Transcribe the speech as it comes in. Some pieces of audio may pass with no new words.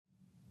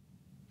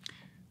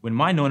When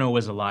my Nona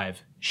was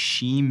alive,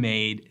 she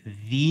made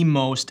the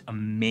most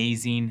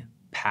amazing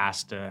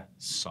pasta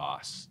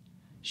sauce.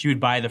 She would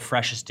buy the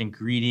freshest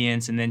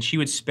ingredients, and then she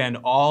would spend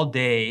all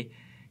day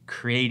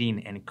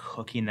creating and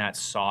cooking that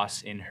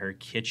sauce in her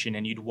kitchen.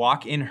 And you'd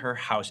walk in her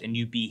house and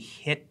you'd be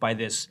hit by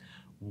this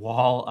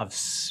wall of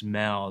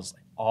smells,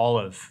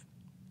 olive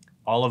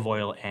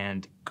oil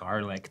and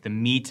garlic, the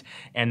meat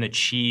and the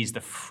cheese,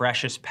 the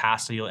freshest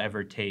pasta you'll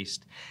ever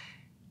taste.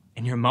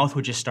 And your mouth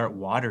would just start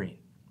watering.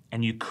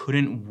 And you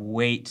couldn't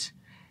wait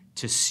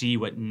to see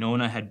what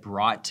Nona had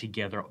brought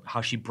together,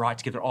 how she brought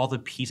together all the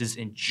pieces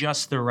in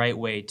just the right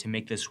way to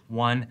make this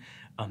one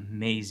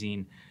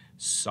amazing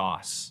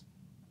sauce.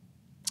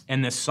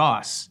 And the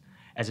sauce,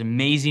 as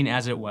amazing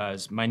as it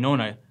was, my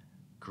Nona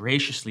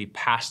graciously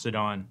passed it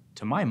on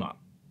to my mom.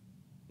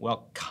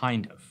 Well,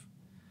 kind of.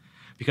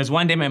 Because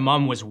one day my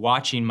mom was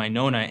watching my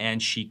Nona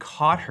and she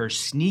caught her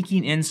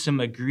sneaking in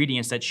some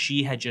ingredients that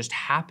she had just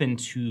happened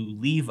to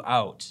leave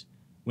out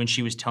when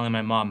she was telling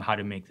my mom how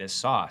to make this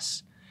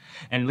sauce.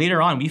 And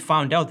later on, we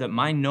found out that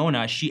my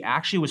Nona, she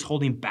actually was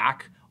holding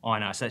back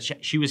on us, that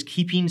she was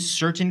keeping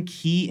certain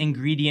key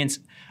ingredients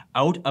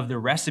out of the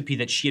recipe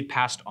that she had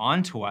passed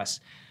on to us,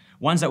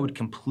 ones that would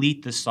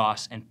complete the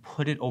sauce and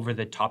put it over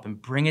the top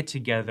and bring it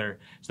together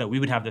so that we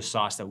would have the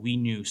sauce that we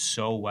knew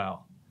so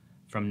well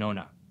from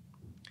Nona.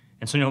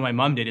 And so, what my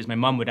mom did is my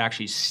mom would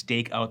actually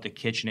stake out the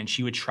kitchen and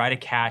she would try to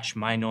catch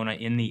my Nona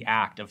in the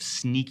act of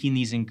sneaking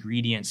these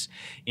ingredients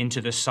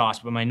into the sauce.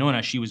 But my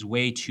Nona, she was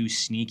way too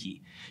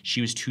sneaky. She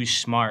was too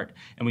smart.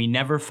 And we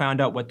never found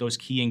out what those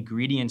key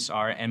ingredients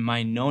are. And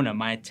my Nona,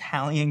 my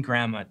Italian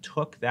grandma,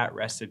 took that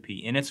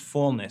recipe in its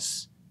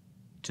fullness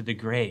to the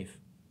grave.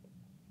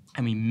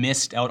 And we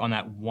missed out on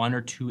that one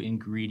or two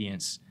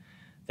ingredients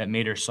that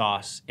made her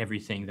sauce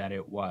everything that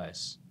it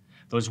was.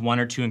 Those one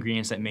or two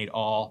ingredients that made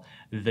all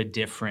the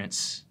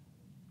difference.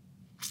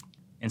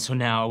 And so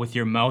now, with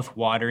your mouth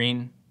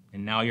watering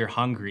and now you're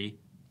hungry,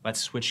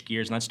 let's switch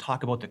gears and let's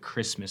talk about the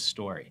Christmas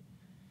story.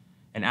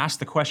 And ask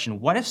the question,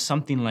 what if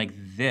something like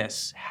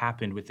this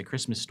happened with the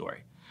Christmas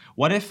story?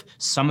 What if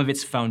some of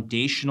its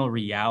foundational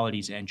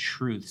realities and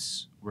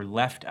truths were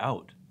left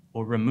out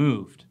or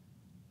removed?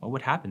 What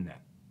would happen then?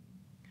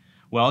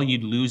 Well,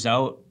 you'd lose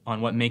out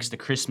on what makes the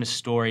Christmas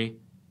story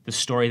the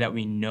story that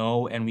we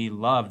know and we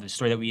love, the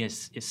story that we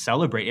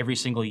celebrate every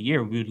single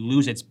year. We would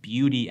lose its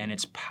beauty and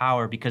its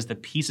power because the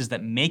pieces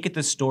that make it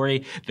the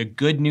story, the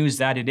good news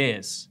that it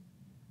is,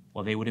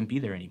 well, they wouldn't be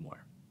there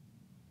anymore.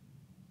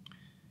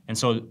 And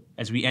so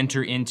as we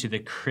enter into the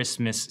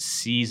Christmas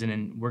season,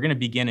 and we're going to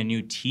begin a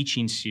new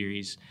teaching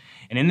series,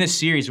 and in this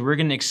series, we're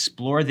going to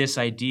explore this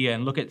idea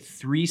and look at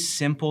three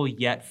simple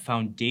yet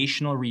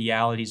foundational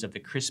realities of the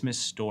Christmas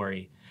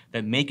story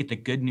that make it the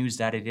good news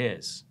that it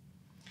is.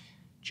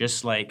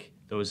 Just like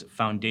those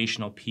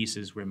foundational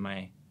pieces were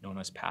my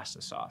Nona's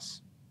pasta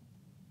sauce.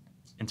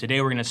 And today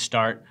we're going to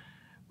start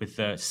with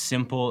the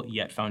simple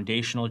yet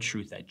foundational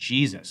truth that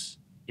Jesus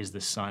is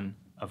the Son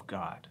of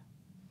God.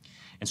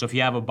 And so if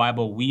you have a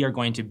Bible, we are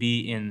going to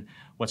be in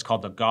what's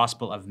called the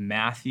Gospel of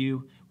Matthew.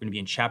 We're going to be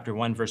in chapter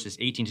 1, verses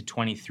 18 to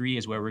 23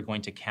 is where we're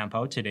going to camp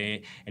out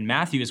today. And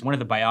Matthew is one of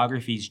the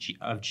biographies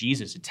of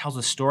Jesus. It tells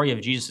the story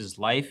of Jesus'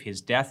 life,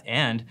 his death,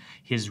 and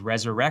his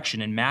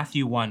resurrection. In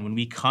Matthew 1, when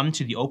we come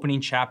to the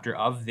opening chapter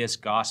of this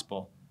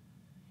gospel,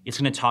 it's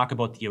going to talk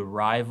about the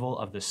arrival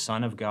of the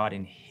Son of God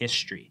in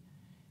history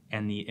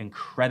and the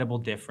incredible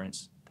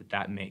difference that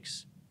that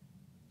makes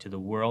to the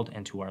world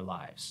and to our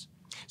lives.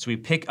 So we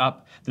pick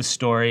up the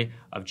story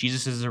of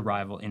Jesus'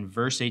 arrival in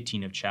verse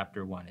 18 of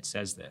chapter 1. It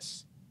says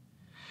this: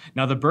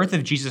 Now the birth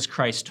of Jesus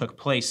Christ took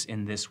place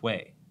in this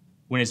way.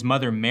 When his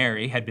mother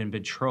Mary had been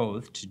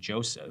betrothed to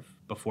Joseph,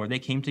 before they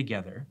came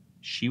together,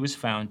 she was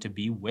found to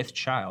be with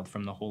child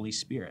from the Holy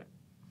Spirit.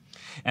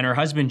 And her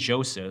husband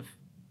Joseph,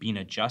 being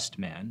a just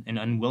man and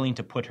unwilling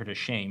to put her to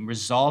shame,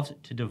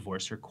 resolved to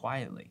divorce her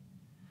quietly.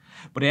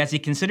 But as he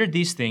considered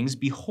these things,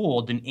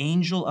 behold, an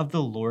angel of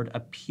the Lord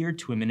appeared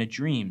to him in a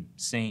dream,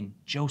 saying,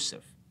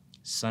 Joseph,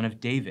 son of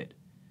David,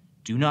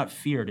 do not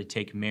fear to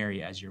take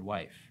Mary as your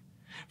wife,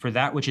 for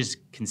that which is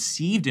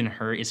conceived in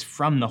her is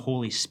from the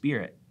Holy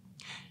Spirit.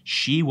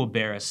 She will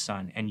bear a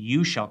son, and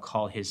you shall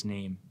call his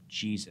name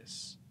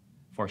Jesus,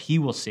 for he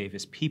will save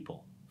his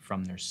people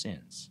from their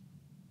sins.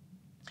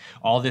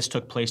 All this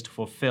took place to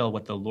fulfill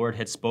what the Lord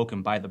had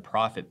spoken by the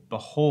prophet.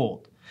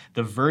 Behold,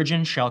 the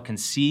virgin shall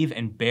conceive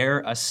and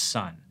bear a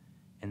son,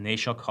 and they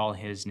shall call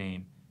his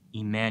name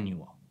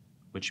Emmanuel,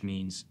 which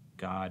means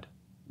God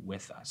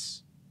with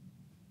us.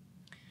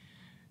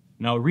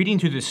 Now, reading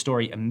through this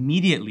story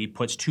immediately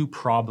puts two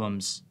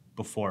problems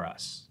before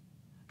us: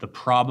 the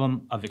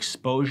problem of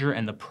exposure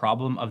and the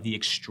problem of the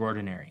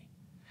extraordinary.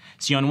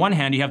 See, on one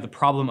hand, you have the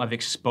problem of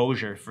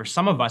exposure. For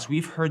some of us,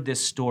 we've heard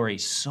this story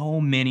so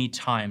many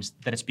times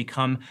that it's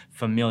become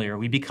familiar.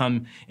 We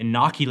become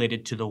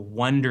inoculated to the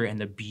wonder and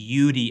the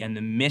beauty and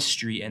the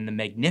mystery and the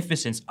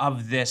magnificence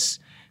of this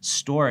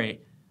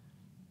story.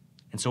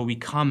 And so we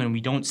come and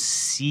we don't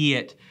see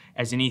it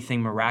as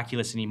anything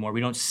miraculous anymore.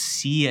 We don't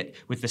see it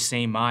with the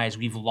same eyes.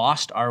 We've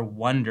lost our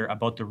wonder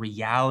about the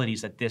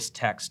realities that this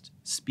text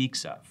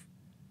speaks of.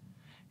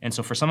 And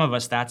so for some of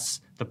us,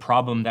 that's the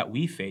problem that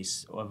we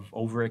face of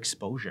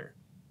overexposure.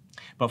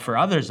 But for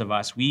others of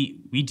us, we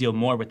deal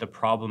more with the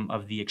problem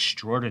of the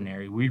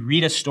extraordinary. We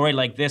read a story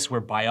like this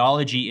where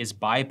biology is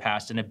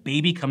bypassed and a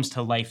baby comes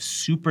to life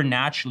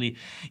supernaturally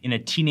in a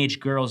teenage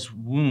girl's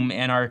womb,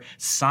 and our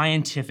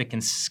scientific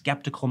and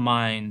skeptical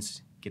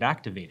minds get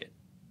activated.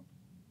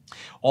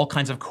 All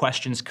kinds of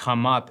questions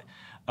come up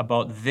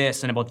about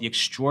this and about the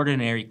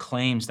extraordinary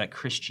claims that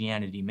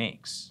Christianity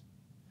makes.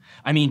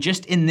 I mean,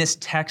 just in this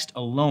text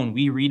alone,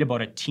 we read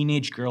about a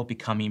teenage girl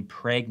becoming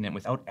pregnant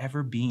without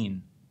ever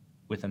being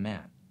with a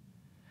man.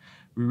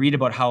 We read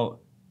about how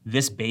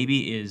this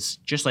baby is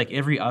just like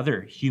every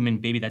other human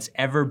baby that's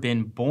ever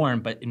been born,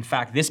 but in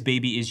fact, this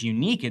baby is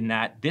unique in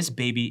that this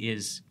baby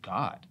is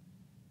God.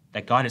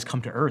 That God has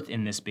come to earth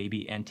in this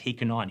baby and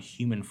taken on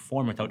human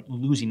form without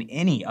losing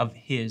any of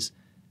his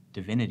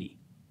divinity.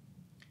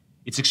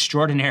 It's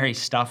extraordinary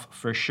stuff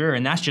for sure,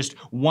 and that's just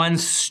one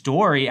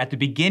story at the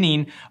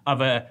beginning of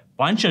a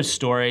bunch of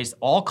stories,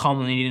 all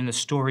culminating in the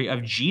story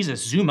of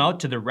Jesus. Zoom out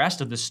to the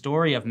rest of the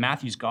story of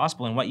Matthew's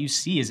gospel, and what you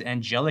see is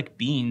angelic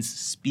beings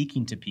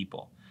speaking to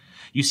people.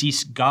 You see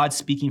God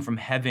speaking from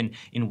heaven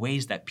in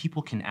ways that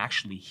people can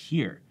actually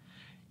hear.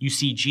 You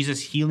see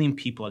Jesus healing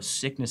people of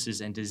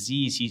sicknesses and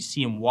disease. You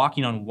see him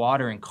walking on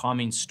water and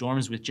calming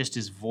storms with just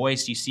his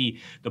voice. You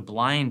see the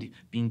blind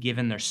being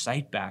given their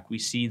sight back. We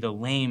see the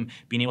lame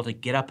being able to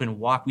get up and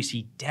walk. We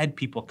see dead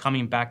people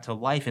coming back to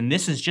life. And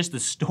this is just the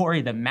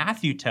story that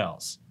Matthew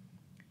tells.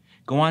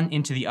 Go on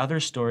into the other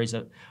stories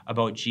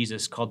about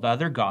Jesus called the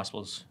other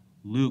Gospels,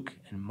 Luke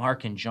and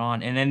Mark and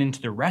John, and then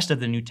into the rest of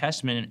the New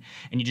Testament,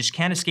 and you just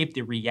can't escape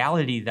the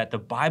reality that the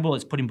Bible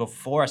is putting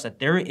before us that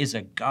there is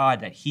a God,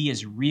 that he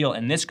is real,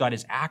 and this God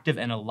is active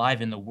and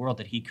alive in the world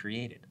that he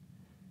created,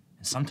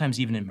 and sometimes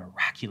even in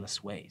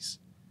miraculous ways.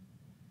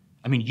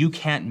 I mean, you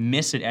can't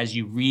miss it as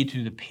you read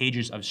through the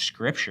pages of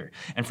Scripture,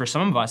 and for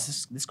some of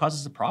us, this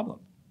causes a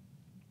problem.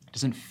 It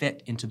doesn't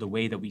fit into the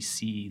way that we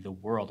see the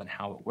world and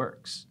how it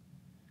works.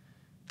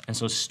 And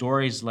so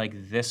stories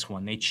like this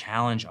one, they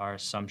challenge our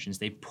assumptions.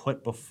 They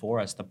put before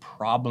us the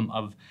problem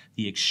of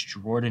the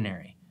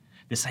extraordinary,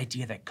 this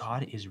idea that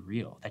God is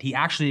real, that he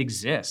actually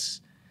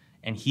exists,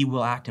 and he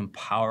will act in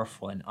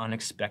powerful and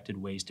unexpected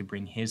ways to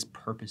bring his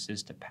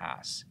purposes to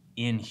pass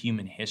in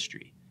human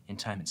history, in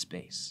time and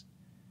space.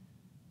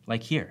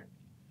 Like here,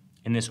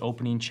 in this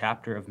opening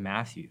chapter of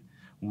Matthew,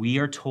 we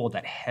are told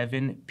that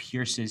heaven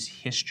pierces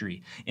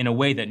history in a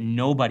way that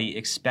nobody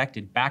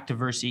expected. Back to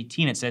verse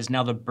 18, it says,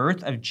 "Now the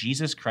birth of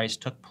Jesus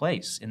Christ took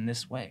place in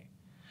this way.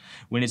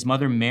 When his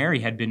mother Mary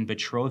had been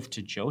betrothed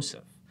to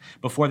Joseph,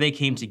 before they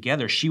came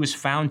together, she was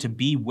found to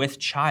be with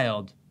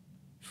child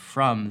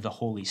from the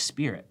Holy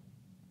Spirit."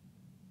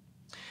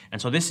 And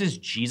so this is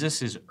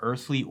Jesus'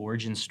 earthly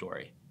origin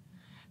story.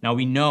 Now,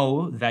 we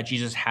know that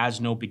Jesus has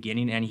no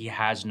beginning and he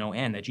has no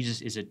end, that Jesus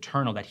is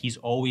eternal, that he's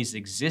always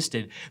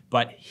existed,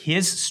 but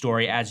his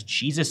story as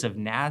Jesus of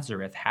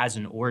Nazareth has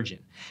an origin.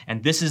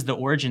 And this is the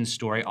origin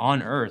story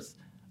on earth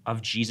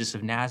of Jesus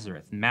of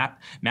Nazareth.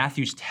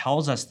 Matthew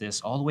tells us this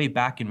all the way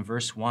back in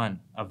verse 1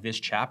 of this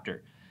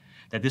chapter,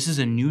 that this is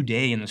a new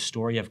day in the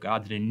story of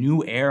God, that a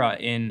new era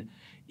in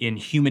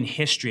human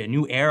history, a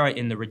new era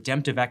in the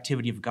redemptive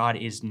activity of God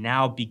is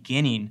now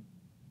beginning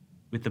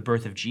with the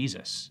birth of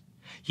Jesus.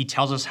 He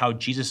tells us how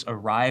Jesus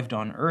arrived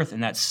on earth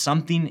and that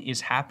something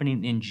is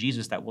happening in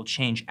Jesus that will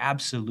change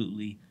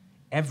absolutely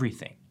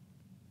everything.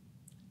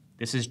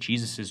 This is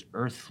Jesus'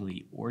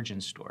 earthly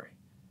origin story.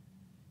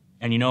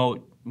 And you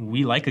know,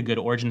 we like a good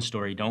origin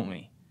story, don't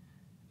we?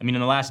 I mean,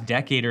 in the last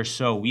decade or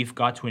so, we've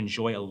got to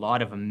enjoy a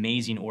lot of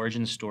amazing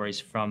origin stories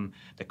from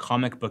the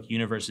comic book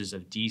universes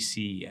of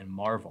DC and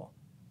Marvel.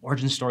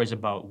 Origin stories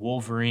about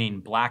Wolverine,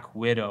 Black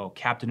Widow,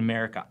 Captain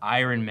America,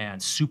 Iron Man,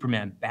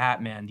 Superman,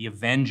 Batman, the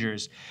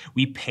Avengers.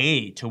 We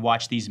pay to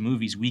watch these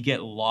movies. We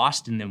get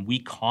lost in them. We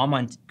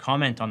comment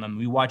on them.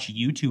 We watch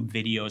YouTube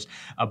videos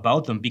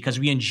about them because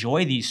we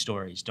enjoy these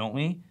stories, don't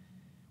we?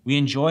 We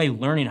enjoy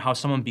learning how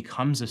someone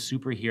becomes a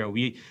superhero.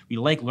 We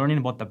like learning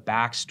about the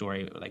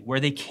backstory, like where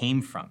they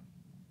came from,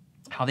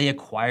 how they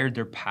acquired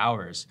their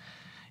powers.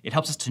 It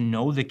helps us to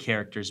know the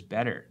characters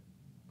better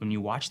when you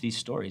watch these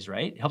stories,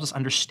 right? It helps us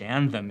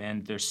understand them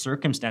and their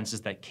circumstances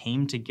that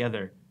came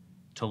together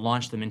to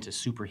launch them into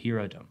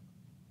superherodom.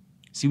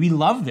 See, we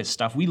love this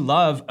stuff. We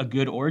love a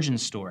good origin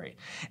story.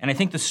 And I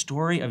think the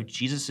story of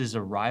Jesus'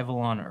 arrival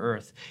on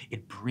earth,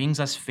 it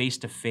brings us face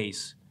to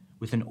face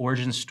with an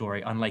origin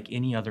story unlike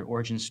any other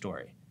origin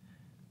story.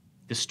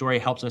 This story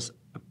helps us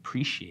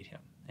appreciate him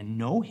and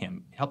know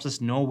him. It helps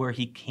us know where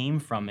he came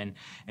from and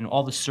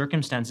all the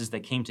circumstances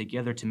that came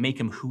together to make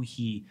him who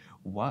he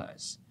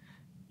was.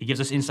 It gives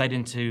us insight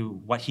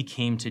into what he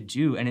came to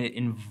do, and it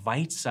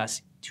invites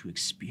us to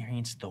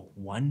experience the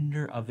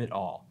wonder of it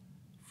all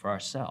for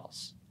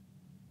ourselves.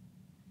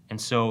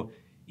 And so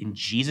in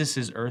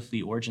Jesus'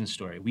 earthly origin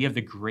story, we have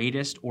the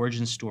greatest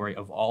origin story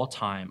of all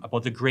time,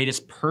 about the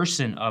greatest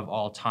person of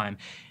all time.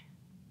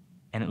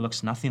 and it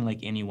looks nothing like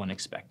anyone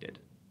expected.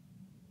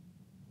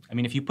 I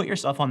mean, if you put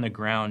yourself on the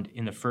ground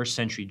in the first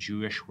century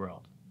Jewish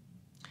world,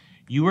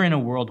 you are in a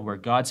world where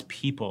God's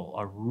people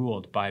are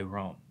ruled by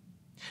Rome.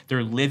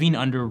 They're living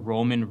under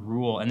Roman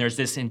rule, and there's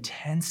this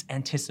intense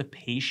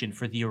anticipation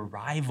for the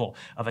arrival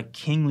of a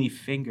kingly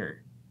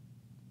figure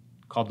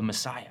called the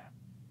Messiah.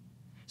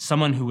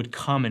 Someone who would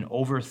come and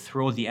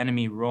overthrow the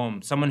enemy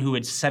Rome, someone who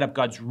would set up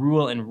God's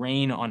rule and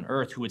reign on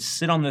earth, who would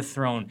sit on the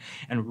throne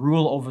and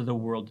rule over the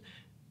world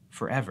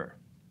forever.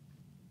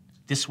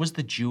 This was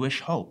the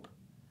Jewish hope.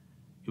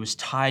 It was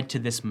tied to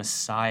this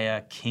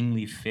Messiah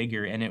kingly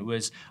figure, and it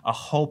was a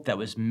hope that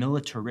was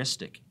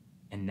militaristic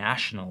and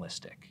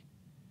nationalistic.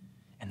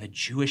 And the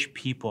Jewish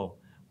people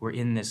were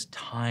in this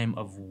time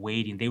of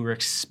waiting. They were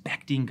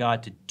expecting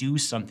God to do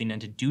something, and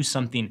to do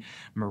something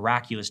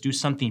miraculous, do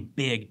something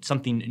big,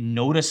 something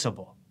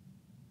noticeable.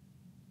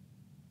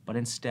 But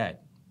instead,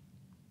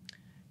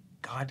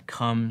 God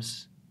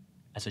comes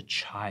as a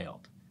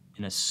child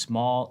in a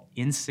small,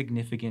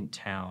 insignificant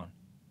town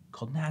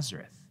called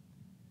Nazareth.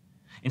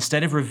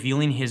 Instead of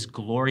revealing his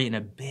glory in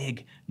a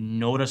big,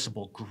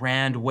 noticeable,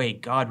 grand way,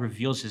 God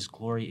reveals his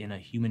glory in a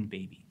human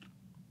baby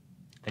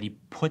that he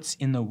puts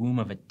in the womb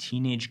of a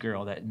teenage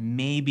girl that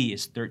maybe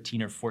is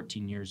 13 or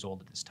 14 years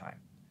old at this time.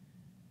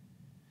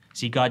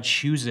 See, God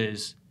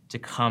chooses to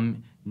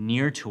come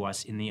near to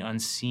us in the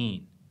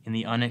unseen, in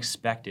the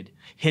unexpected,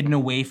 hidden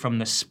away from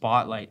the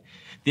spotlight.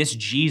 This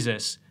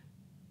Jesus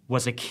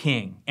was a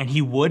king, and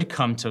he would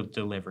come to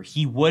deliver.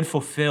 He would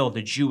fulfill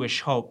the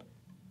Jewish hope,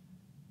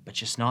 but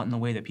just not in the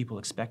way that people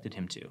expected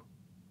him to.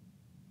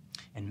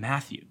 And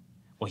Matthew,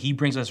 well, he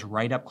brings us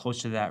right up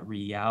close to that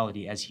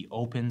reality as he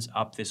opens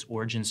up this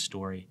origin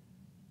story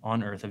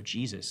on earth of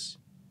Jesus.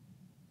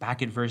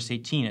 Back at verse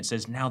 18, it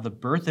says, "Now the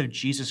birth of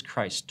Jesus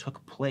Christ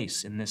took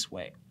place in this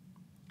way.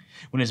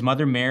 When his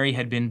mother Mary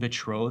had been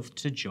betrothed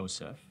to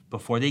Joseph,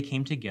 before they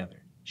came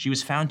together, she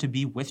was found to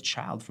be with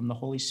child from the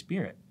Holy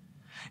Spirit.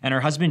 And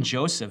her husband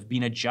Joseph,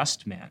 being a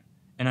just man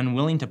and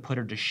unwilling to put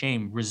her to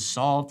shame,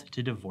 resolved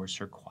to divorce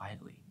her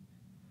quietly.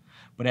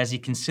 But as he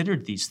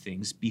considered these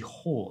things,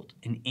 behold,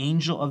 an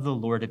angel of the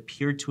Lord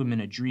appeared to him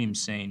in a dream,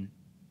 saying,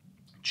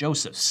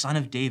 'Joseph, son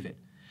of David,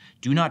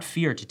 do not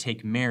fear to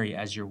take Mary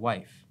as your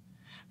wife,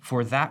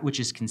 for that which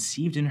is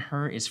conceived in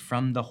her is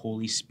from the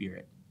Holy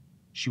Spirit.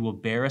 She will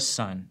bear a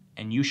son,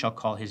 and you shall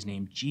call his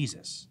name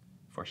Jesus,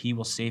 for he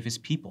will save his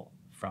people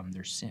from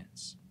their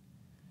sins.'"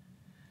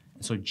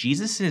 And so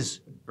Jesus'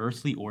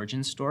 earthly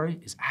origin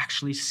story is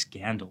actually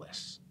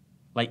scandalous.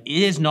 Like,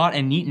 it is not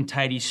a neat and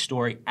tidy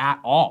story at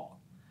all.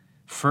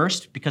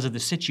 First, because of the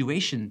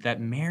situation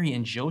that Mary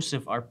and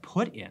Joseph are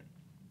put in.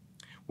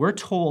 We're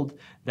told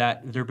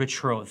that they're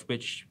betrothed,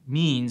 which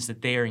means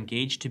that they are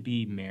engaged to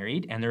be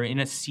married, and they're in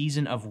a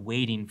season of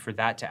waiting for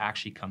that to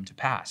actually come to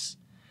pass.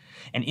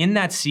 And in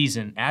that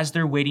season, as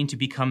they're waiting to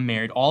become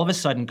married, all of a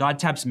sudden, God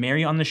taps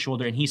Mary on the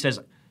shoulder and he says,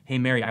 "Hey,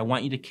 Mary, I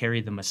want you to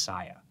carry the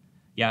Messiah."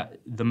 Yeah,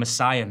 the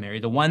Messiah, Mary,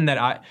 the one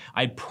that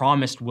I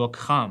promised will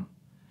come.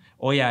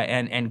 Oh yeah,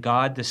 and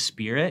God the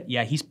Spirit,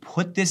 yeah, he's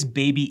put this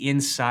baby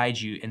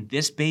inside you, and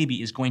this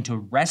baby is going to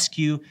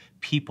rescue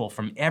people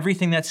from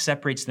everything that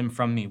separates them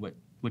from me,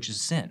 which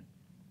is sin.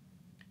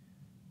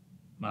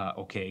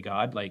 Okay,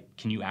 God, like,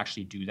 can you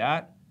actually do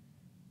that?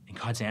 And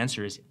God's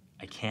answer is,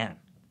 I can.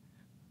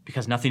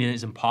 Because nothing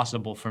is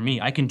impossible for me.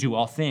 I can do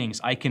all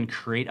things. I can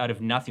create out of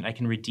nothing. I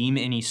can redeem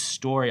any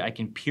story. I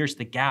can pierce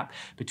the gap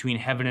between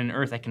heaven and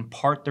earth. I can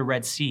part the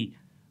Red Sea.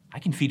 I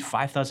can feed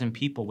 5,000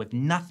 people with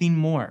nothing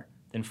more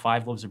than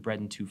 5 loaves of bread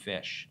and 2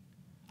 fish.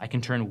 I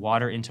can turn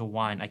water into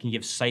wine. I can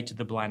give sight to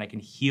the blind. I can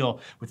heal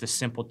with a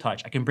simple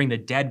touch. I can bring the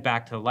dead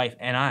back to life.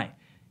 And I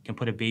can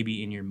put a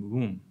baby in your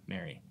womb,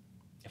 Mary,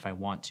 if I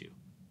want to.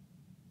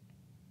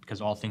 Because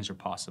all things are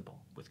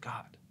possible with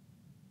God.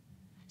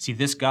 See,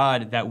 this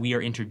God that we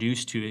are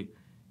introduced to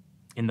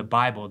in the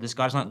Bible, this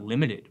God is not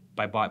limited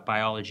by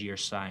biology or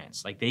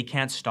science. Like, they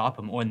can't stop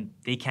him, or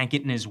they can't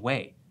get in his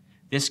way.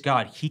 This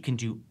God, he can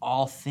do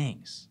all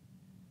things.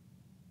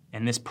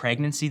 And this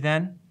pregnancy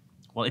then,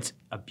 well, it's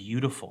a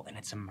beautiful and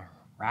it's a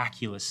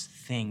miraculous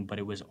thing, but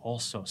it was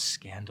also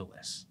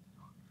scandalous.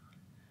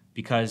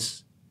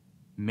 Because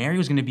Mary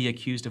was going to be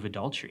accused of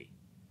adultery.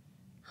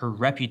 Her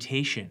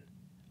reputation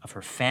of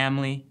her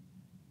family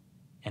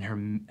and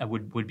her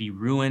would be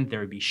ruined.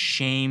 There would be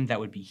shame that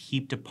would be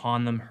heaped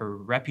upon them. Her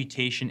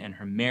reputation and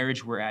her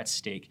marriage were at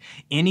stake.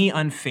 Any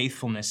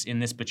unfaithfulness in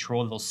this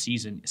betrothal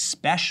season,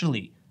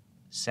 especially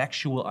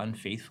sexual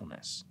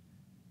unfaithfulness,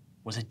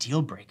 was a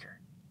deal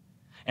breaker.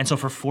 And so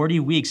for 40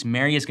 weeks,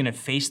 Mary is going to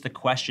face the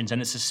questions and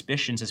the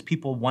suspicions as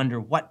people wonder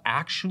what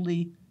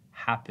actually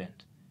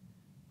happened,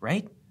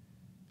 right?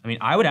 I mean,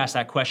 I would ask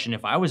that question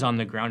if I was on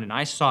the ground and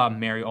I saw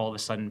Mary all of a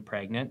sudden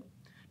pregnant,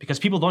 because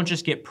people don't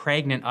just get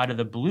pregnant out of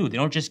the blue. They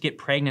don't just get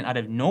pregnant out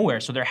of nowhere.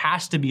 So there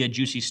has to be a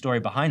juicy story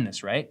behind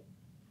this, right?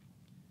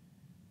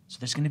 So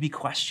there's going to be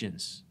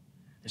questions.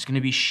 There's going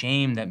to be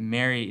shame that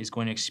Mary is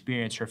going to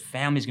experience. Her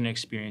family is going to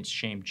experience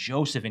shame.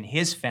 Joseph and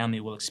his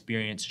family will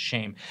experience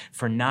shame.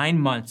 For 9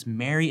 months,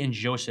 Mary and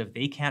Joseph,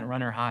 they can't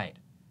run or hide.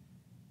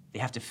 They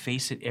have to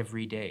face it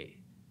every day.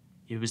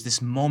 It was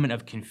this moment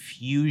of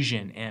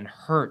confusion and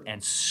hurt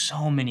and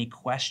so many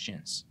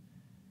questions.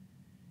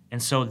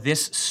 And so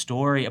this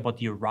story about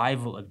the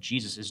arrival of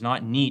Jesus is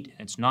not neat,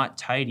 and it's not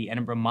tidy, and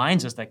it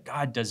reminds us that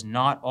God does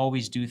not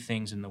always do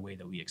things in the way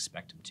that we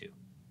expect him to.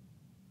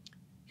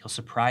 He'll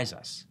surprise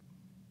us.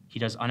 He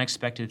does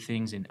unexpected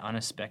things in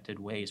unexpected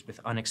ways with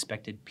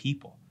unexpected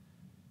people.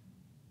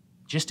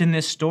 Just in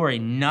this story,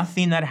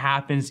 nothing that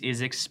happens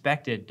is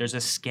expected. There's a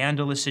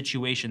scandalous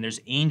situation. There's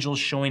angels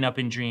showing up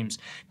in dreams.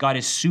 God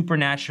is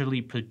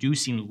supernaturally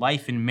producing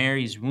life in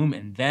Mary's womb.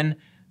 And then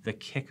the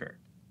kicker,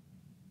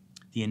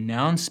 the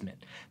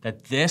announcement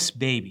that this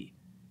baby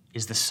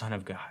is the Son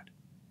of God,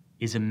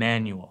 is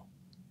Emmanuel,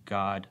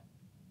 God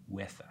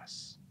with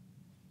us.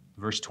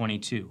 Verse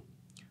 22,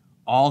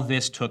 all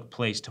this took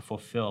place to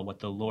fulfill what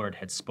the Lord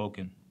had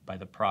spoken by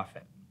the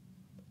prophet.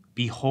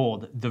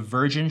 Behold, the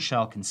virgin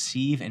shall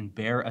conceive and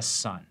bear a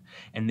son,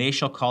 and they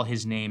shall call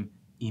his name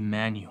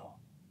Emmanuel,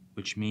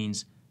 which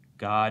means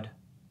God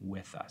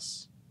with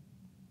us.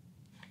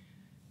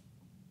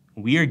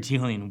 We are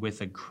dealing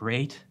with a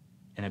great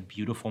and a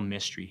beautiful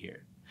mystery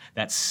here,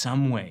 that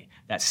some way,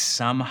 that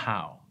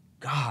somehow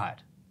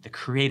God, the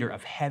creator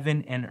of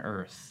heaven and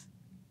earth,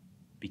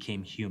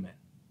 became human.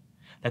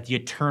 That the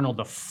eternal,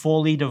 the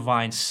fully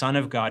divine Son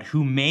of God,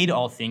 who made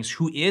all things,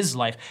 who is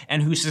life,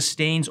 and who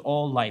sustains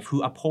all life,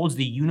 who upholds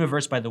the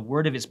universe by the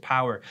word of his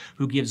power,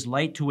 who gives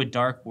light to a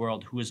dark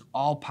world, who is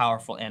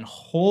all-powerful and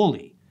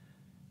holy,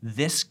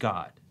 this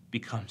God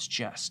becomes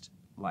just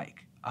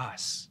like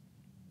us.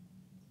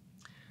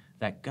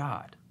 That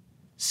God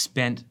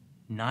spent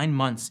 9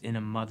 months in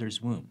a mother's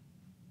womb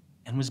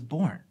and was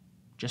born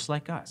just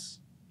like us.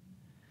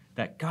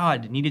 That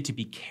God needed to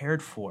be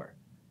cared for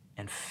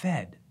and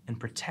fed and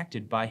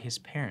protected by his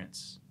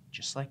parents,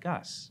 just like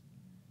us.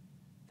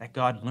 That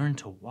God learned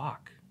to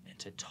walk and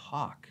to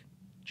talk,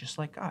 just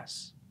like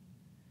us.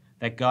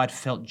 That God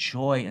felt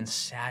joy and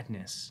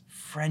sadness,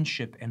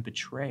 friendship and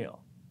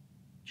betrayal,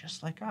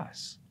 just like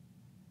us.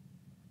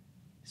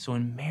 So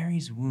in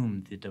Mary's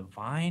womb, the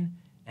divine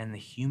and the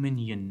human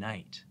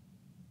unite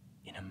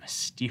in a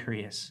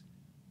mysterious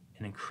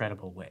and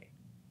incredible way.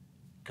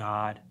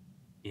 God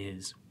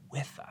is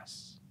with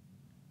us.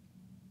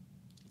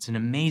 It's an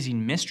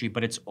amazing mystery,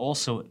 but it's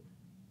also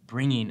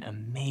bringing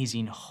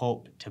amazing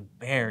hope to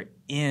bear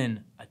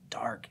in a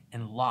dark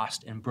and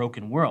lost and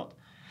broken world.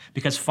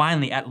 Because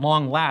finally, at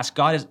long last,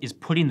 God is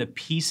putting the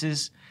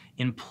pieces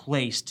in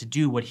place to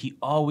do what he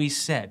always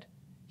said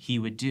he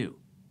would do.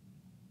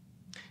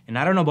 And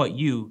I don't know about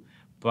you,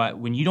 but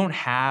when you don't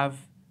have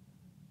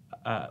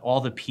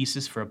all the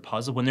pieces for a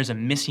puzzle, when there's a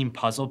missing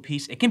puzzle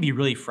piece, it can be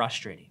really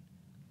frustrating.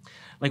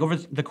 Like over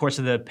the course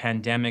of the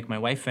pandemic, my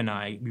wife and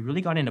I, we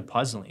really got into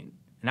puzzling.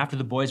 And after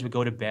the boys would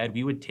go to bed,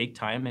 we would take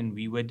time and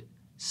we would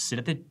sit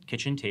at the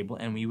kitchen table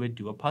and we would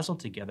do a puzzle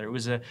together. It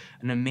was an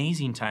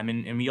amazing time.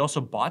 And we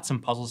also bought some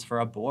puzzles for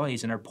our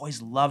boys, and our boys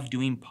love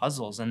doing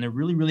puzzles, and they're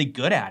really, really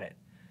good at it.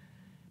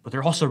 But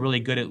they're also really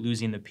good at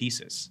losing the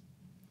pieces.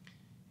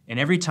 And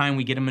every time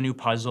we get them a new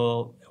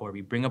puzzle or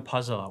we bring a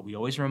puzzle out, we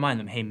always remind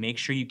them, hey, make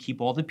sure you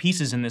keep all the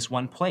pieces in this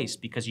one place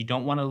because you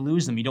don't want to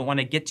lose them. You don't want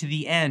to get to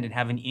the end and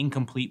have an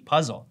incomplete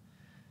puzzle.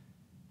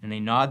 And they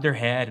nod their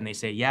head and they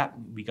say, yeah,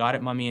 we got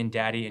it, Mommy and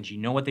Daddy. And you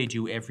know what they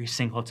do every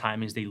single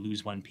time is they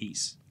lose one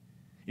piece.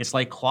 It's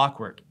like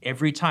clockwork.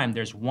 Every time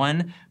there's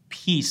one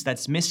piece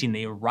that's missing,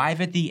 they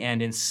arrive at the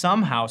end and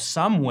somehow,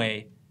 some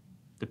way,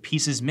 the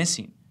piece is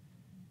missing.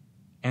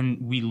 And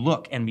we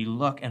look and we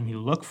look and we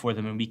look for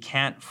them and we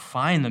can't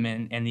find them.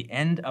 And the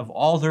end of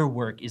all their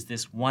work is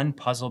this one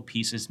puzzle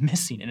piece is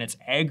missing, and it's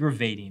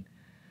aggravating.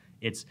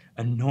 It's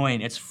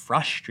annoying. It's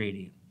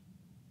frustrating.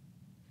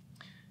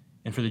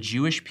 And for the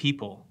Jewish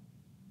people,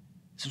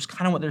 this was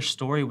kind of what their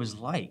story was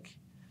like.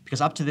 Because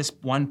up to this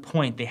one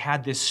point, they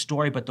had this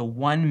story, but the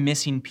one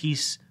missing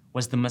piece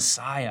was the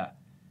Messiah.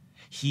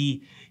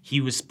 He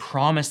was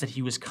promised that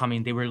he was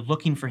coming. They were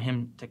looking for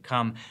him to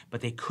come, but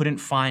they couldn't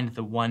find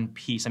the one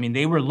piece. I mean,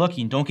 they were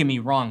looking, don't get me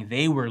wrong.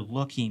 They were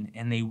looking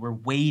and they were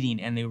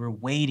waiting and they were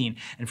waiting.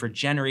 And for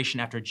generation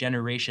after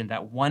generation,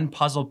 that one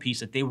puzzle piece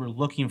that they were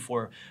looking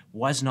for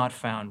was not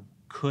found,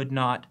 could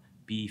not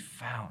be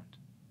found.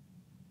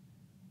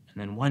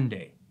 And then one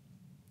day,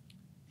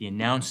 the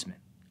announcement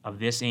of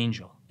this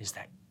angel is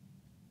that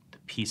the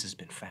piece has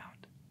been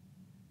found,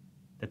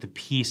 that the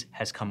piece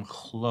has come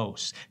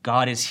close.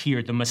 God is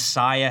here. The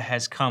Messiah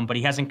has come, but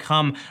he hasn't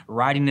come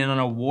riding in on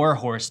a war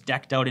horse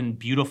decked out in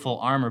beautiful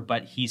armor,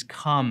 but he's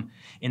come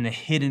in the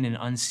hidden and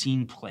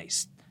unseen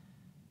place,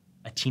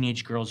 a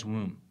teenage girl's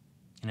womb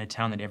in a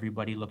town that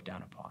everybody looked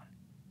down upon.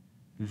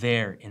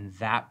 There, in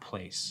that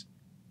place,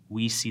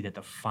 we see that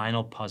the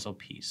final puzzle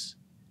piece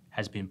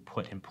has been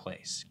put in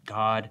place.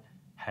 God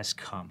has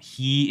come.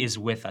 He is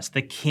with us.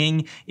 The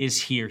King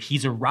is here.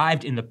 He's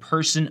arrived in the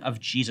person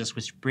of Jesus,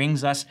 which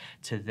brings us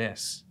to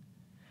this,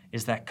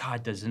 is that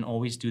God doesn't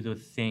always do the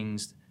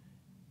things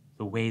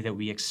the way that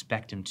we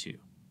expect him to,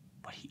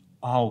 but he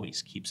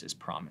always keeps his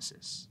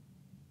promises.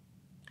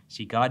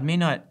 See, God may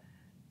not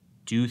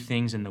do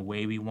things in the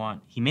way we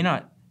want. He may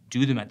not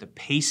do them at the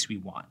pace we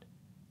want,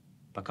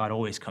 but God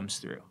always comes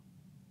through.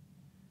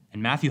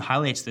 And Matthew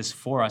highlights this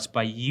for us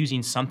by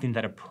using something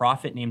that a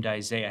prophet named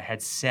Isaiah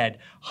had said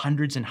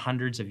hundreds and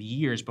hundreds of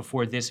years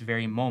before this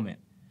very moment.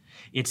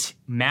 It's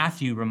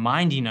Matthew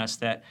reminding us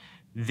that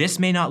this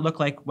may not look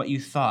like what you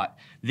thought.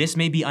 This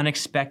may be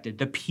unexpected.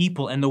 The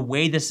people and the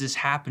way this is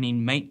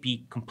happening might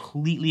be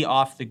completely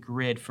off the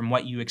grid from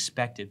what you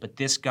expected. But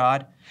this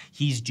God,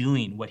 he's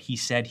doing what he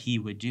said he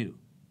would do.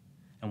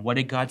 And what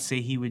did God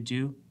say he would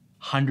do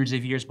hundreds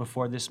of years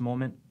before this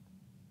moment?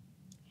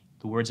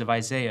 The words of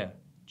Isaiah,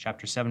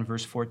 chapter 7,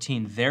 verse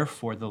 14,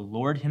 therefore the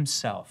Lord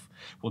himself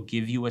will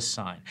give you a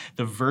sign.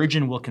 The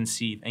virgin will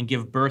conceive and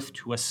give birth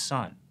to a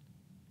son,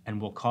 and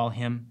will call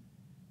him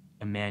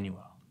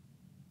Emmanuel.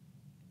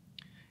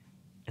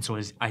 And so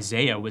as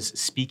Isaiah was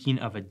speaking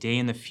of a day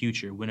in the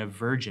future when a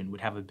virgin would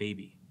have a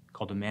baby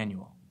called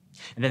Emmanuel.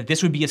 And that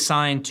this would be a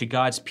sign to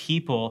God's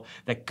people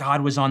that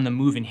God was on the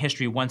move in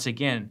history once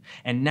again.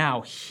 And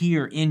now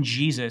here in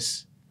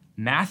Jesus,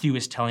 Matthew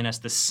is telling us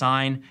the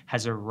sign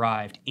has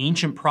arrived.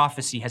 Ancient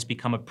prophecy has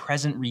become a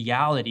present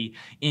reality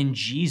in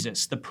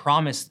Jesus. The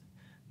promise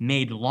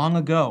made long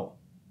ago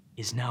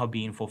is now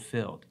being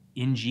fulfilled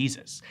in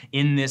Jesus.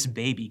 In this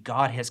baby,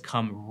 God has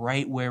come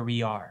right where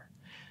we are.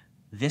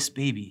 This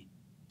baby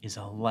is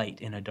a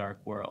light in a dark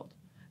world.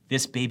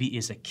 This baby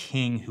is a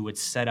king who would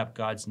set up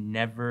God's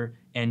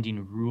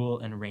never-ending rule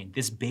and reign.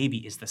 This baby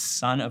is the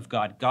Son of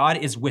God. God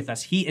is with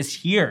us. He is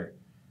here.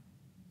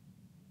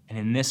 And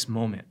in this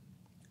moment,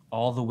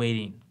 all the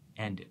waiting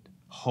ended.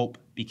 Hope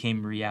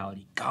became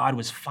reality. God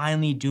was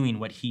finally doing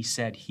what he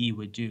said he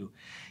would do.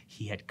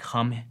 He had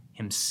come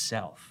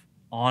himself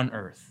on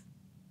earth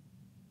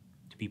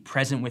to be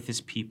present with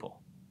his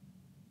people.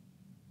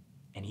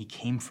 And he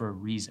came for a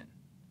reason.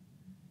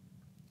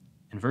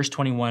 And verse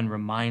 21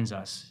 reminds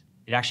us,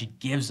 it actually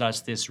gives us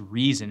this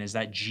reason, is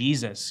that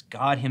Jesus,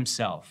 God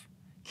himself,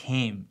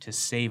 came to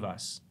save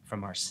us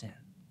from our sin,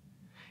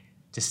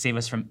 to save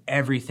us from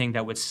everything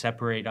that would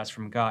separate us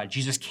from God.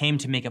 Jesus came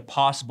to make it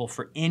possible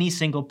for any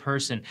single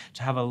person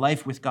to have a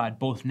life with God,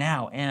 both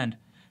now and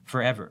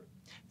forever.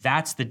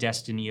 That's the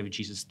destiny of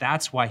Jesus.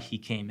 That's why he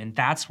came. And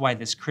that's why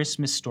this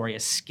Christmas story,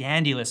 as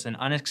scandalous and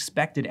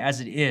unexpected as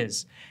it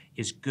is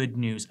good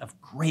news of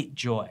great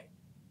joy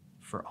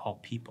for all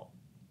people.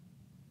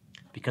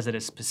 Because at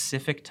a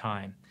specific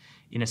time,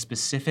 in a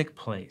specific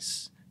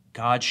place,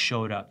 God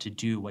showed up to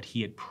do what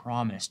he had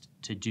promised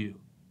to do.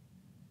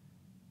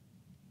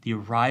 The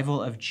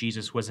arrival of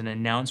Jesus was an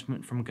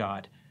announcement from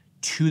God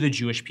to the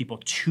Jewish people,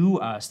 to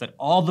us, that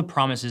all the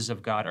promises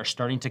of God are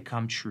starting to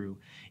come true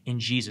in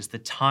Jesus. The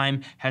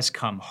time has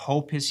come.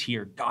 Hope is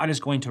here. God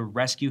is going to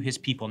rescue his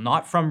people,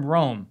 not from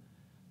Rome,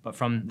 but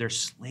from their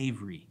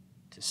slavery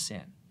to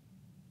sin.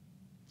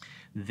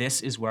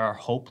 This is where our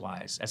hope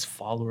lies as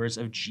followers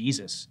of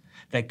Jesus,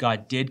 that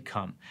God did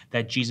come,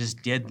 that Jesus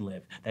did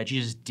live, that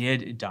Jesus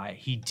did die.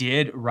 He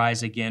did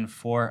rise again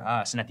for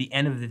us. And at the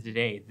end of the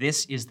day,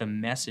 this is the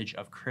message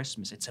of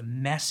Christmas. It's a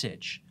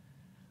message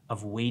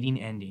of waiting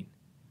ending,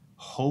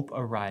 hope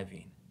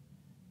arriving,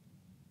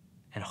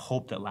 and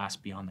hope that lasts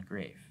beyond the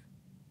grave.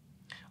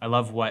 I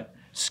love what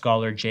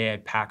scholar J.I.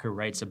 Packer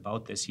writes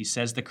about this. He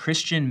says, the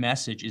Christian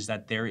message is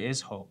that there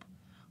is hope.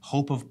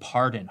 Hope of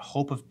pardon,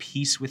 hope of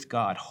peace with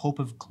God, hope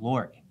of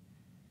glory.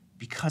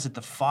 Because at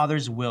the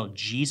Father's will,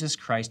 Jesus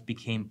Christ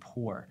became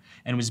poor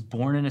and was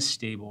born in a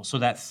stable so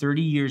that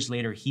 30 years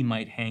later he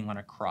might hang on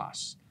a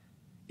cross.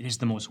 It is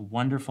the most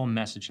wonderful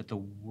message that the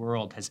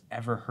world has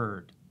ever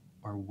heard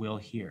or will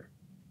hear.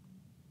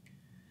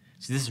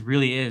 So this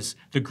really is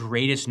the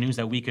greatest news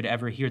that we could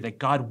ever hear, that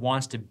God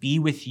wants to be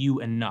with you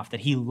enough,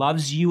 that he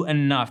loves you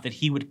enough, that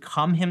he would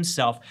come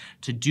himself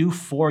to do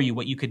for you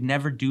what you could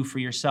never do for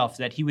yourself,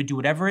 that he would do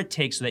whatever it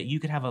takes so that you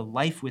could have a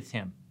life with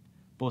him,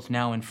 both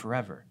now and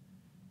forever.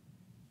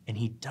 And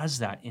he does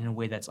that in a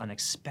way that's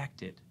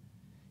unexpected,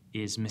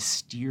 is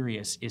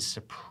mysterious, is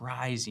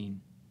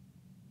surprising,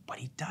 but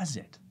he does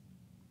it.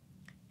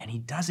 And he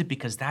does it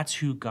because that's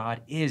who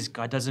God is.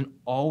 God doesn't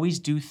always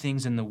do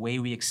things in the way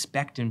we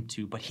expect him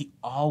to, but he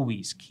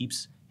always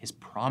keeps his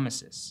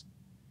promises.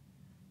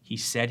 He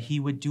said he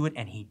would do it,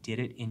 and he did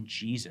it in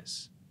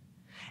Jesus.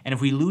 And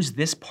if we lose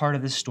this part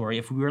of the story,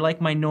 if we were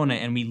like Minona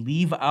and we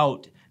leave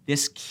out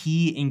this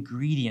key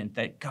ingredient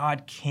that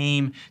God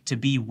came to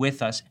be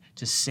with us,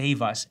 to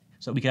save us,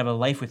 so that we could have a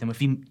life with him,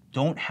 if we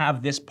don't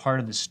have this part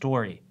of the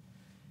story,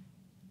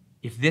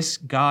 if this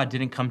God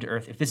didn't come to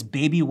earth, if this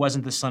baby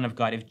wasn't the Son of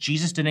God, if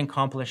Jesus didn't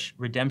accomplish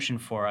redemption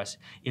for us,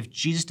 if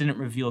Jesus didn't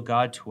reveal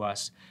God to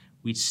us,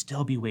 we'd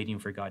still be waiting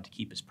for God to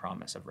keep his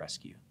promise of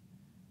rescue.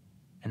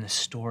 And the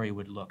story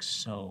would look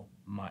so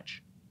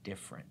much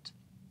different.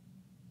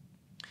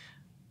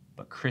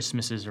 But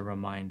Christmas is a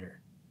reminder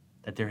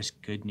that there is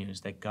good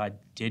news, that God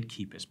did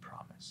keep his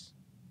promise,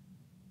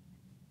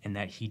 and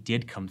that he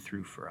did come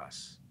through for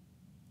us,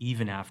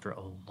 even after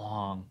a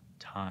long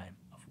time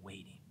of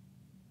waiting.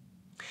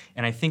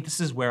 And I think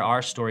this is where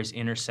our stories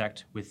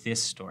intersect with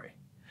this story.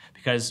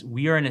 because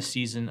we are in a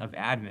season of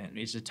Advent.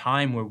 It's a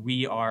time where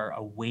we are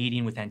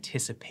awaiting with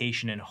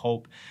anticipation and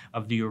hope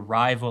of the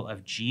arrival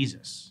of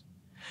Jesus.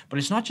 But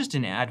it's not just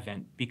in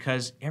Advent,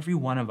 because every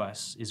one of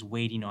us is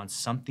waiting on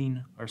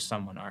something or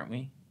someone, aren't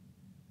we?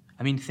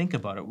 I mean, think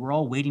about it. We're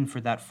all waiting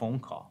for that phone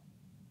call,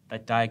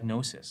 that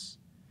diagnosis,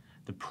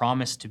 the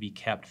promise to be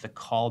kept, the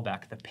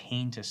callback, the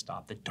pain to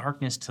stop, the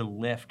darkness to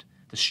lift,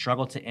 the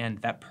struggle to end,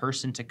 that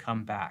person to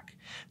come back,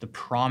 the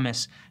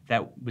promise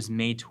that was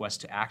made to us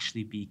to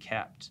actually be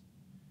kept,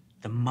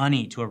 the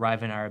money to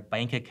arrive in our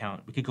bank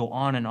account. We could go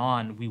on and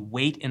on. We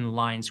wait in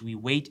lines. We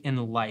wait in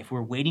life.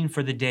 We're waiting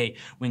for the day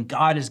when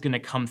God is going to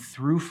come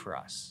through for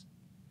us.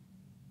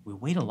 We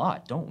wait a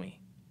lot, don't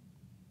we?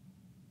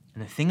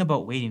 And the thing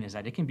about waiting is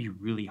that it can be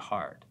really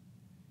hard.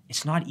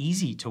 It's not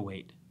easy to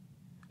wait,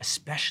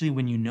 especially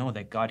when you know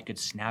that God could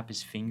snap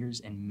his fingers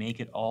and make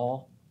it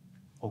all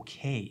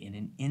okay in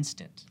an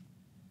instant.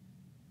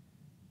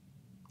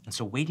 And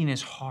so waiting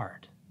is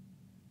hard.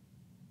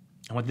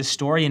 And what this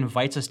story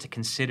invites us to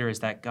consider is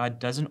that God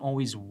doesn't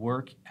always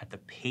work at the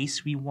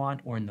pace we want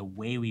or in the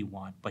way we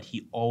want, but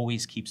he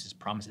always keeps his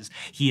promises.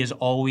 He is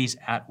always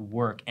at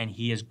work, and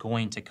he is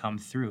going to come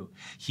through.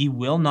 He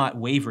will not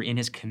waver in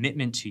his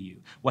commitment to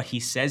you. What he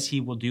says he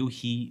will do,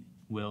 he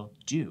will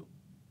do.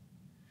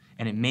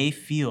 And it may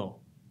feel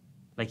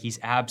like he's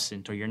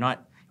absent, or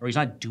he's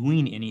not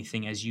doing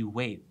anything as you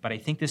wait. But I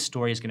think this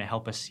story is going to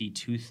help us see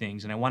two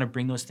things, and I want to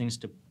bring those things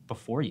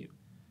before you.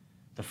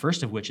 The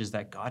first of which is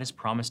that God has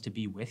promised to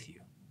be with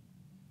you.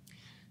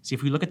 See,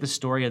 if we look at the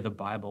story of the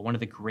Bible, one of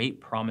the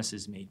great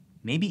promises made,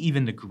 maybe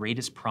even the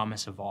greatest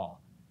promise of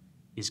all,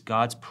 is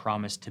God's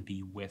promise to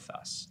be with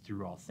us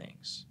through all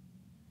things.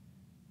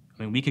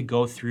 I mean, we could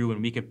go through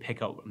and we could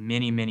pick out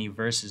many, many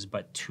verses,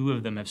 but two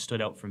of them have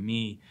stood out for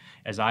me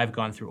as I've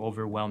gone through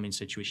overwhelming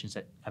situations,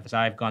 as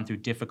I've gone through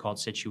difficult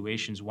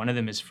situations. One of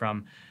them is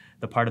from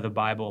the part of the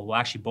Bible, well,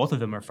 actually, both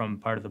of them are from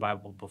part of the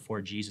Bible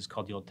before Jesus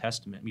called the Old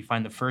Testament. We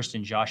find the first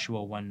in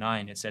Joshua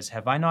 1:9. It says,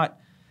 "Have I not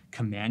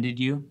commanded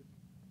you?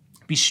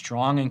 Be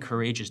strong and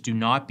courageous. Do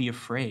not be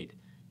afraid.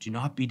 Do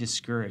not be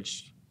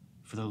discouraged,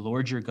 for the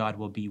Lord your God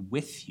will be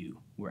with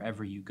you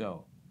wherever you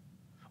go."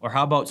 Or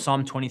how about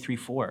Psalm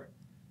 23:4?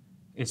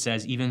 It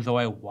says, "Even though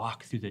I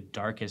walk through the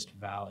darkest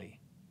valley,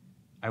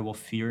 I will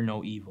fear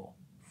no evil,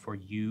 for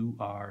you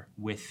are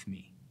with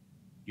me.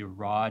 Your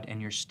rod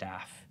and your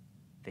staff,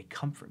 they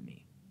comfort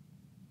me."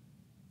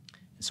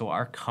 And so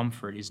our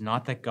comfort is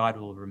not that God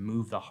will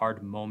remove the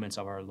hard moments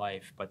of our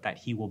life, but that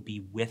he will be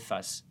with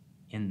us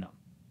in them.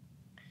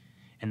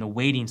 And the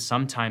waiting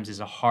sometimes is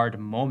a hard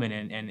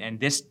moment. And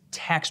this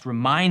text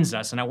reminds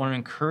us, and I want to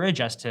encourage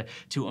us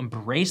to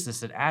embrace this,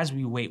 that as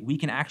we wait, we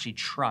can actually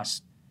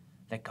trust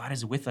that God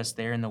is with us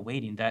there in the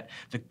waiting, that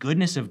the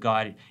goodness of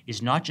God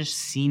is not just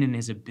seen in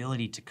his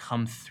ability to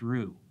come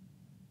through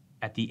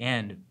at the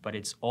end, but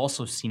it's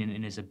also seen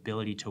in his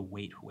ability to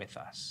wait with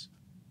us,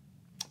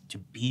 to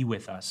be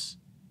with us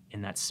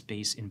in that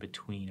space in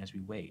between as we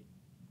wait.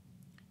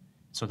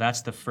 So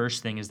that's the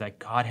first thing, is that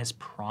God has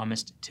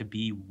promised to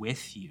be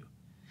with you.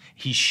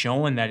 He's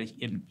shown that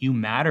you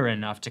matter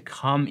enough to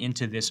come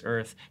into this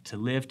earth, to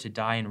live, to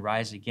die, and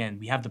rise again.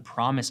 We have the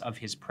promise of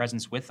his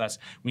presence with us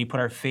when we put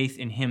our faith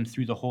in him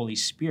through the Holy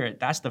Spirit.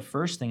 That's the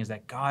first thing, is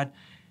that God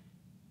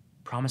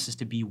promises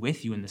to be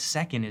with you. And the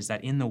second is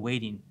that in the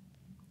waiting,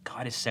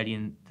 God is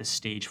setting the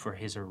stage for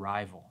his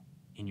arrival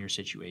in your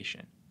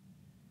situation.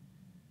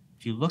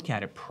 If you look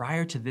at it,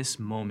 prior to this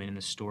moment in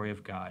the story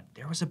of God,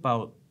 there was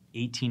about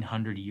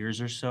 1,800 years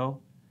or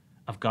so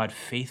of God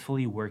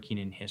faithfully working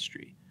in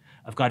history,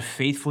 of God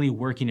faithfully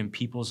working in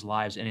people's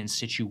lives and in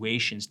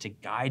situations to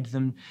guide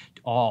them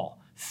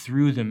all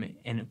through them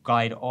and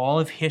guide all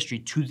of history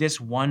to this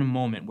one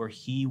moment where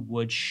he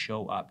would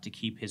show up to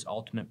keep his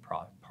ultimate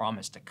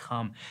promise to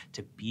come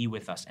to be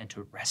with us and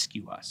to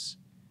rescue us.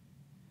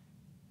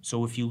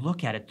 So if you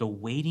look at it, the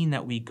waiting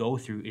that we go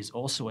through is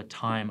also a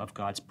time of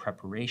God's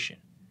preparation.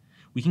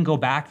 We can go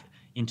back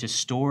into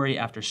story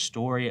after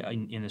story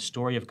in the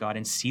story of God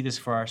and see this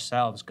for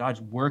ourselves. God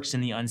works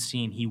in the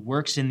unseen. He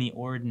works in the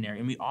ordinary.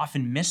 And we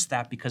often miss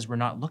that because we're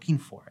not looking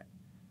for it.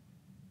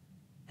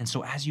 And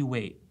so as you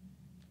wait,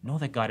 know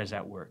that God is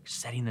at work,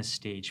 setting the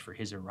stage for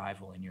his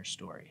arrival in your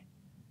story.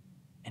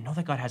 And know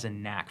that God has a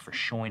knack for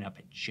showing up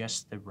at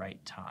just the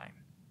right time.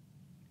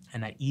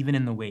 And that even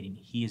in the waiting,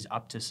 he is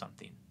up to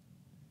something.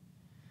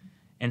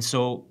 And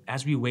so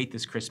as we wait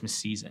this Christmas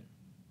season,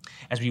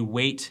 as we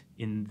wait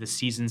in the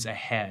seasons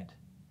ahead,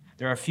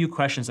 there are a few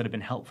questions that have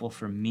been helpful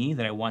for me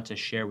that I want to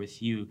share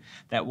with you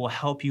that will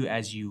help you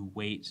as you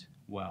wait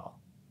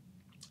well.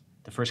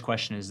 The first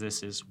question is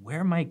this, is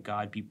where might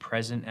God be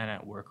present and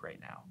at work right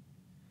now?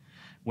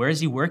 Where is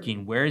he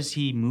working? Where is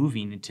he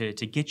moving? To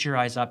get your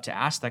eyes up, to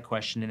ask that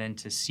question, and then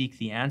to seek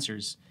the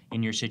answers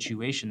in your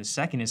situation. The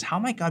second is, how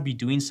might God be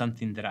doing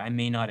something that I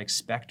may not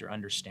expect or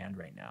understand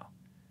right now?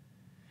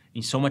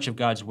 And so much of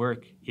God's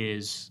work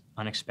is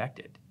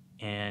unexpected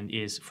and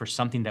is for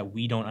something that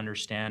we don't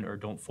understand or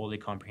don't fully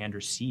comprehend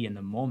or see in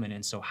the moment.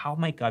 And so how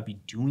might God be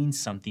doing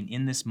something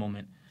in this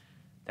moment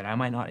that I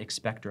might not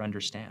expect or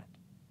understand?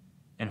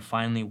 And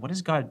finally, what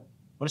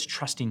does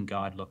trusting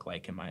God look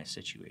like in my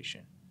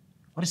situation?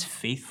 What does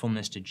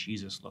faithfulness to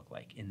Jesus look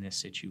like in this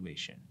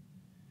situation?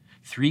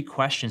 3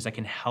 questions that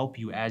can help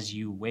you as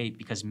you wait,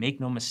 because make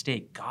no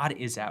mistake, God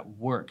is at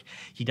work.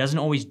 He doesn't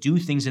always do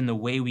things in the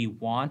way we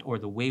want or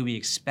the way we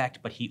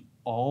expect, but he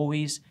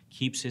always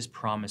keeps his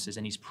promises,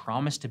 and he's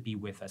promised to be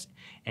with us,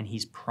 and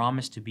he's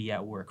promised to be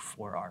at work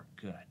for our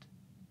good.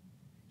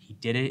 He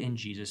did it in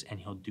Jesus, and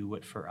he'll do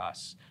it for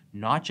us,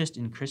 not just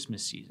in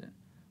Christmas season,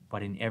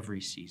 but in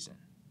every season.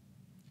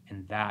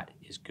 And that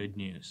is good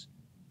news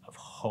of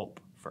hope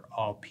for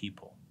all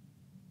people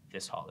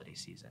this holiday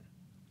season.